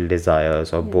 sexual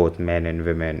desires of both men and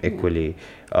women equally.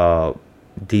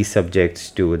 These subjects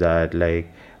too, that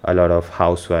like a lot of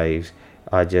housewives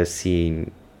are just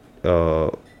seen,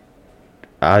 are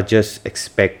just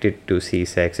expected to see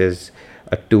sex as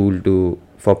a tool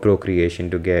for procreation,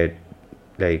 to get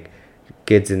like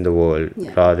kids in the world,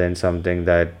 rather than something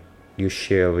that you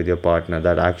share with your partner,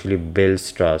 that actually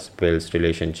builds trust, builds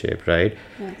relationship, right?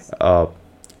 Yes.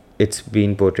 It's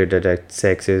been portrayed that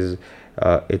sex is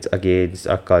it's against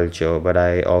our culture, but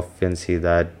I often see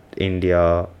that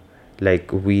India,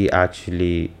 like we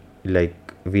actually, like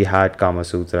we had Kama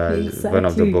Sutra as one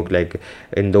of the Exactly. book, like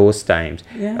in those times.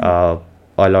 Yeah.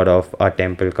 A lot of our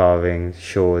temple carving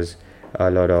shows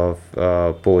a lot of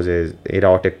poses,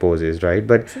 erotic poses, right?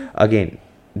 But again,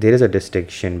 there is a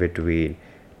distinction between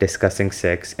discussing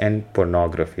sex and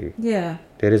pornography. Yeah.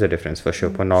 There is a difference for sure.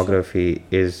 Pornography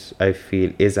is, I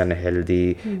feel, is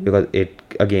unhealthy because it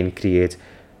again creates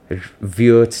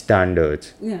weird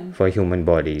standards Yeah. for human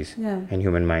bodies Yeah. and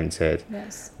human mindset.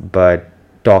 Yes. But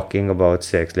talking about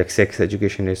sex, like sex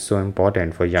education is so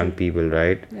important for young people,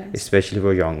 right? Yes. Especially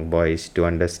for young boys to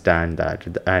understand that.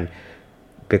 And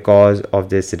because of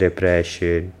this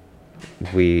repression,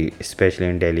 we, especially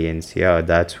in Delhi NCR,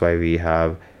 that's why we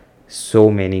have so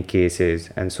many cases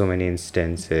and so many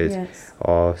instances Yes.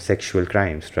 of sexual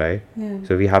crimes, right? Yeah.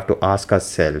 So we have to ask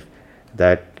ourselves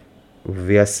that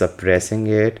we are suppressing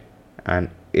it and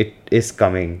it is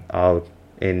coming out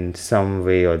in some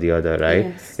way or the other, right?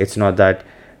 Yes. It's not that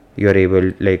you're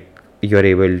able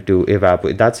to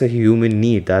evaporate. That's a human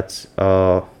need. That's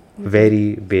a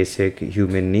very basic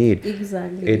human need.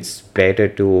 Exactly. It's better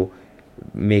to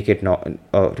make it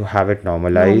to have it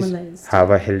normalized, Normalized,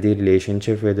 have a healthy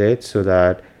relationship with it, so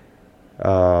that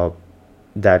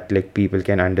that like people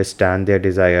can understand their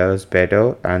desires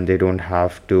better and they don't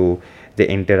have to, they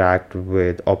interact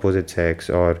with opposite sex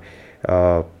or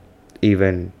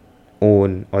even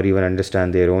own or even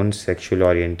understand their own sexual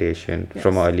orientation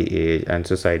from Yes. early age, and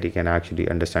society can actually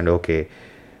understand, okay,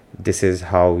 this is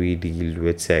how we deal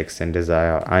with sex and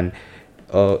desire. And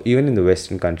even in the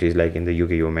Western countries, like in the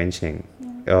UK you were mentioning,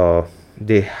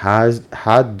 they has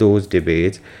had those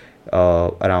debates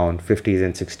around 50s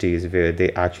and 60s where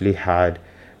they actually had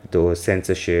those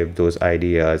censorship, those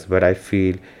ideas. But I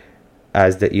feel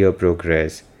as the year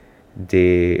progress,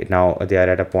 they are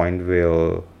at a point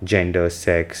where gender,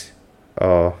 sex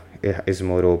is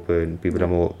more open, people are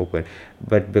more open.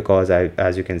 But because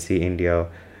as you can see, India,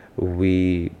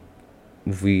 we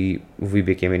we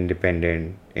became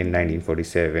independent in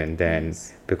 1947, then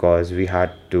Yes. because we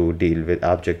had to deal with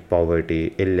abject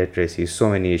poverty, illiteracy, so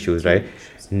many issues, right?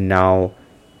 Now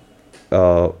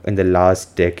in the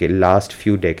last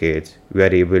few decades, we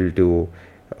are able to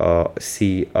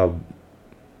see a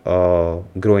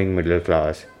growing middle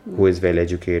class who is well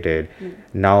educated.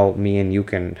 Now me and you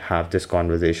can have this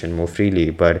conversation more freely,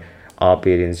 but our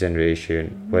parents'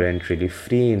 generation weren't really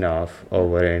free enough, or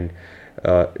weren't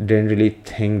didn't really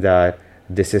think that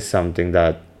this is something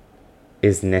that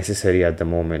is necessary at the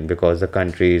moment, because the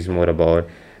country is more about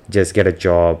just get a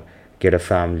job, get a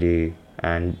family,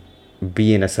 and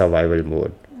be in a survival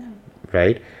mode,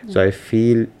 right? So I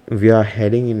feel we are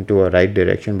heading into a right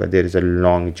direction, but there is a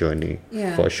long journey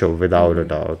Yeah. for sure, without a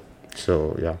doubt.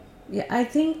 So yeah. Yeah, I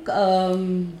think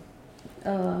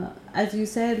as you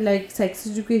said, like sex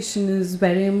education is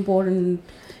very important,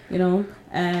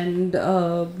 and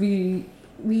we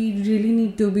really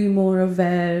need to be more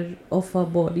aware of our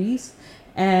bodies.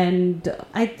 And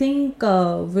I think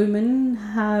women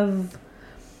have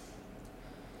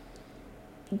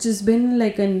just been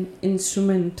like an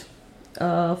instrument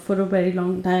for a very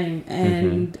long time,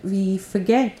 and we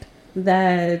forget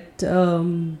that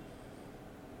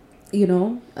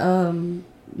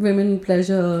women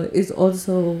pleasure is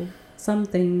also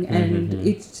something, and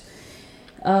it's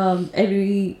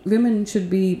every women should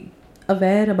be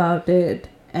aware about it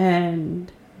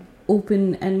and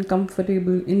open and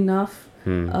comfortable enough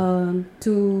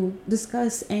to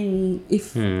discuss any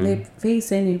if they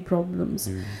face any problems.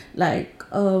 Like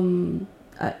a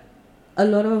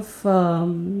lot of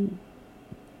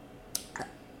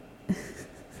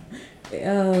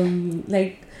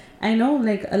like I know,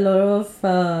 like a lot of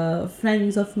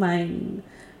friends of mine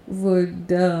would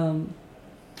not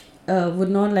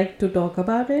like to talk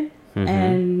about it,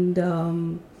 and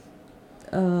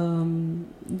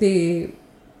they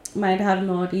might have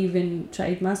not even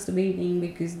tried masturbating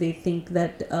because they think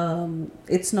that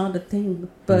it's not a thing,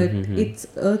 but it's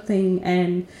a thing,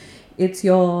 and it's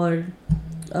your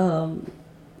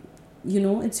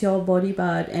it's your body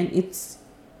part, and it's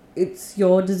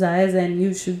your desires, and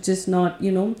you should just not,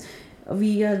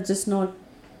 we are just not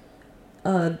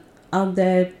out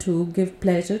there to give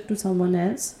pleasure to someone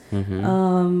else.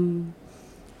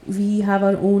 We have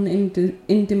our own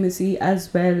intimacy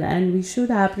as well, and we should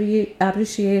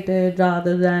appreciate it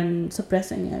rather than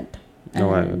suppressing it. No,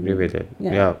 I And agree with it.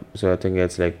 yeah. Yeah. So I think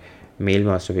it's like male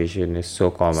masturbation is so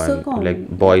common. So common, Like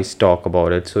yeah. boys talk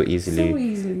about it so easily, So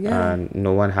easily, yeah. and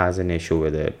no one has an issue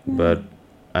with it. But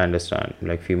I understand,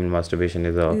 like female masturbation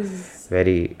is a Is-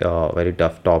 very very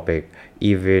tough topic,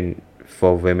 even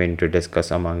for women to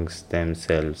discuss amongst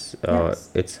themselves.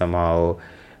 Yes. It's somehow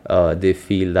they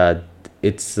feel that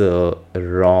it's a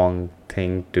wrong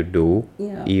thing to do,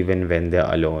 Yeah. even when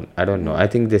they're alone. I don't know. I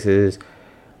think this is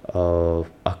a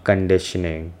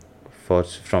conditioning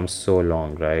from so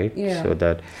long, right? Yeah. So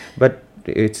that, but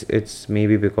it's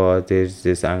maybe because there's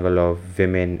this angle of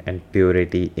women and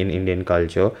purity in Indian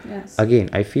culture. Yes. Again,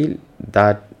 I feel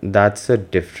that that's a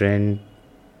different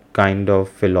kind of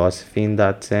philosophy in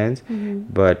that sense,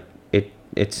 but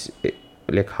it's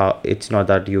like how it's not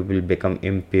that you will become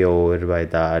impure by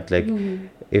that. Like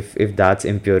if that's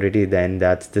impurity, then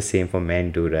that's the same for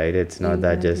men too, right? It's not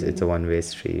that just it's a one-way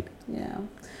street. Yeah.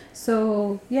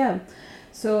 So yeah.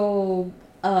 So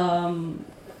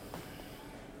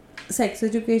sex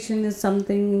education is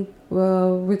something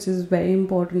which is very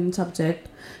important subject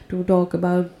to talk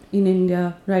about in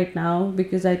India right now,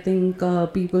 because I think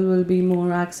people will be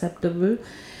more acceptable.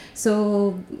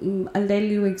 So I'll tell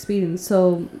you experience.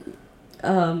 So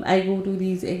I go to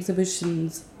these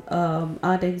exhibitions,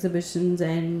 art exhibitions,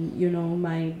 and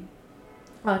my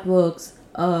artworks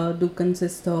do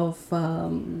consist of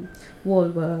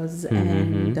vulvas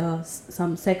and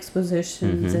some sex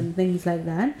positions and things like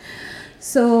that.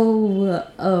 So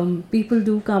people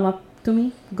do come up to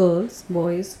me, girls,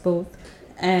 boys, both,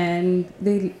 and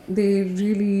they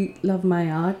really love my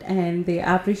art and they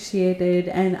appreciate it,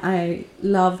 and I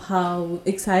love how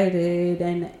excited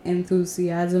and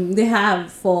enthusiasm they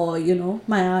have for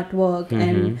my artwork.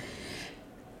 And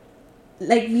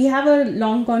like we have a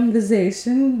long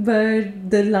conversation, but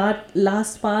the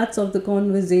last parts of the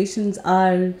conversations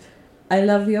are, I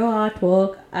love your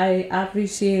artwork, I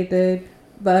appreciate it,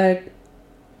 but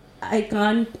I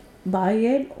can't buy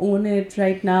it, own it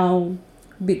right now,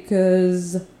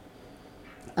 because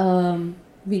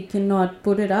we cannot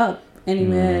put it up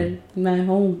anywhere in my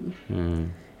home.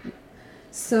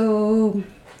 So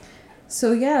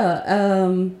yeah,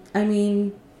 I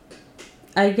mean,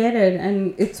 I get it,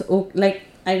 and it's okay. Like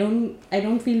I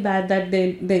don't feel bad that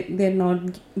they're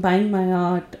not buying my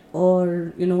art,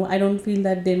 or I don't feel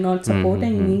that they're not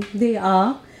supporting me. They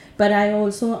are, but I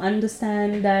also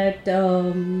understand that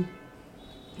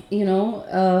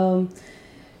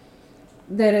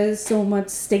there is so much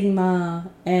stigma,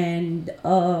 and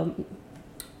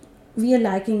we are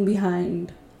lacking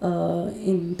behind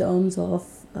in terms of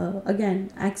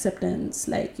again acceptance.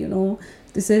 Like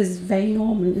this is very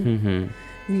normal.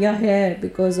 We are here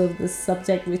because of the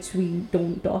subject which we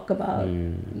don't talk about,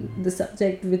 the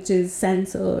subject which is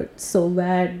censored so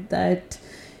bad that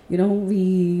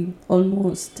we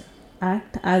almost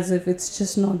act as if it's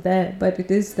just not there, but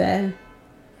it is there.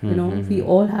 We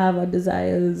all have our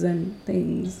desires and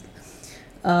things,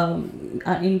 our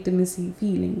intimacy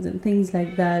feelings and things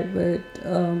like that, but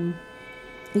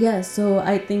yeah, so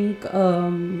I think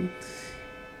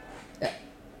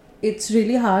it's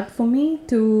really hard for me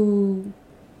to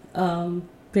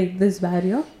break this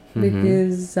barrier,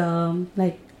 because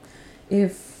like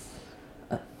if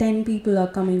 10 people are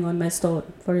coming on my store,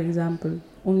 for example,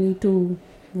 only 2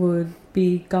 would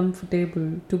be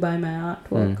comfortable to buy my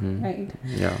artwork, right?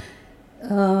 Yeah.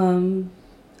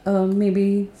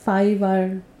 Maybe 5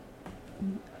 are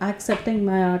accepting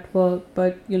my artwork,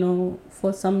 but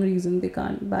for some reason they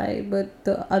can't buy, but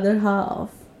the other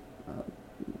half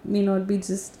may not be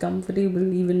just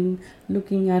comfortable even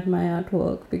looking at my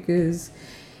artwork, because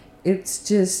it's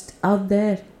just out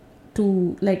there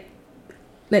to like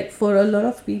for a lot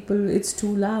of people it's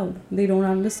too loud. They don't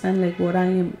understand like what I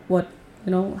am, what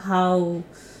how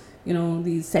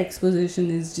the sex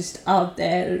position is just out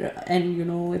there, and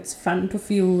it's front of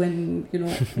you, and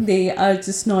they are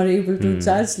just not able to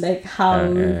judge like how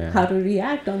to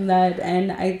react on that.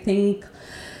 And I think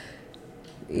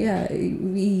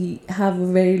we have a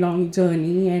very long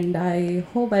journey, and I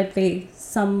hope I play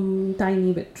some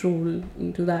tiny bit role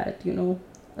into that.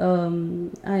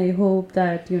 I hope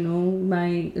that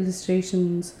my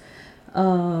illustrations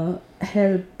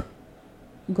help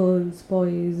girls,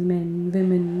 boys, men,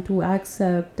 women to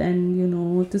accept,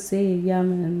 and to say, yeah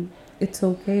man, it's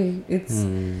okay, it's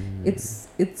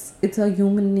a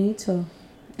human nature,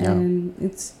 and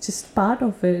it's just part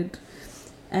of it.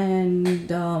 And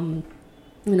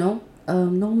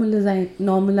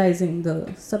normalizing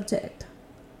the subject.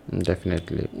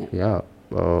 Definitely. Yeah.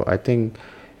 I think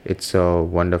it's a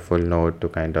wonderful note to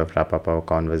kind of wrap up our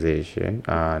conversation.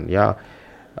 And yeah,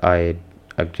 I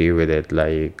agree with it.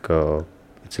 Like,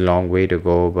 it's a long way to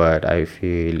go, but I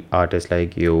feel artists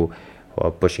like you who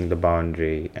are pushing the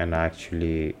boundary and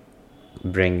actually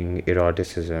bringing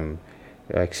eroticism,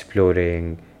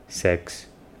 exploring sex,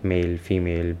 male,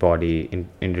 female, body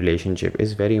in relationship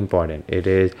is very important. It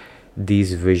is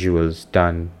these visuals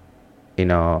done in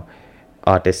a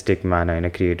artistic manner, in a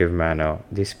creative manner,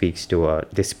 they speak to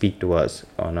us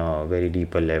on a very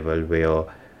deeper level, where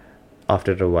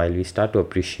after a while we start to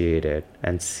appreciate it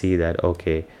and see that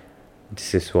okay,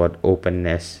 this is what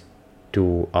openness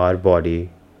to our body,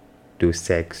 to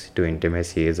sex, to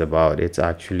intimacy is about. It's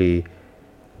actually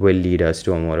will lead us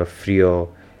to a more freer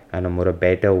and a more a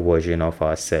better version of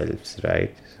ourselves,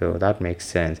 right? So that makes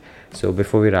sense. So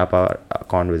before we wrap our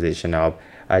conversation up,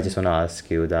 I just want to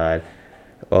ask you that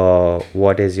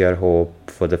what is your hope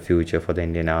for the future for the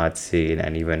Indian art scene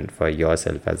and even for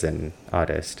yourself as an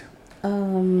artist? I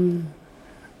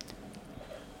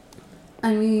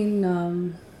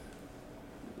mean,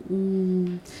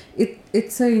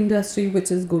 it's an industry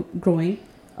which is growing.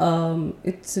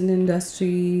 It's an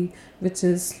industry which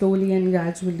is slowly and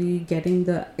gradually getting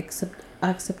the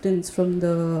acceptance from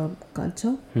the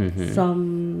culture,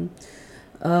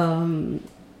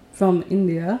 from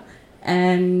India,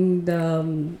 and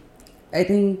I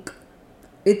think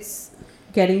it's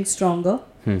getting stronger.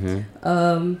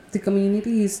 The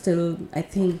community is still, I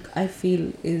feel,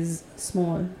 is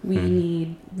small. We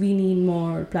need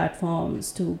more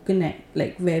platforms to connect,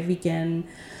 like where we can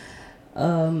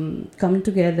come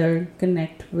together,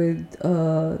 connect with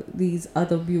these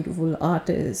other beautiful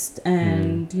artists,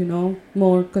 and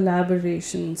more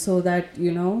collaboration, so that we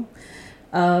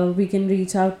can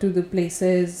reach out to the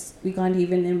places we can't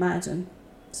even imagine.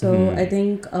 So I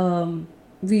think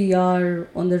we are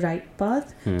on the right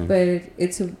path, but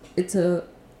it's a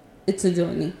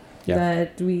journey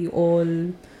that we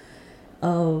all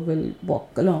will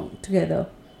walk along together.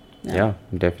 Yeah,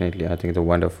 definitely. I think it's a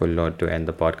wonderful note to end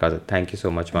the podcast. Thank you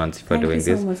so much, Mansi, for doing this.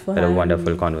 Thank you so much for Had a having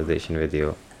wonderful me. conversation with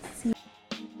you.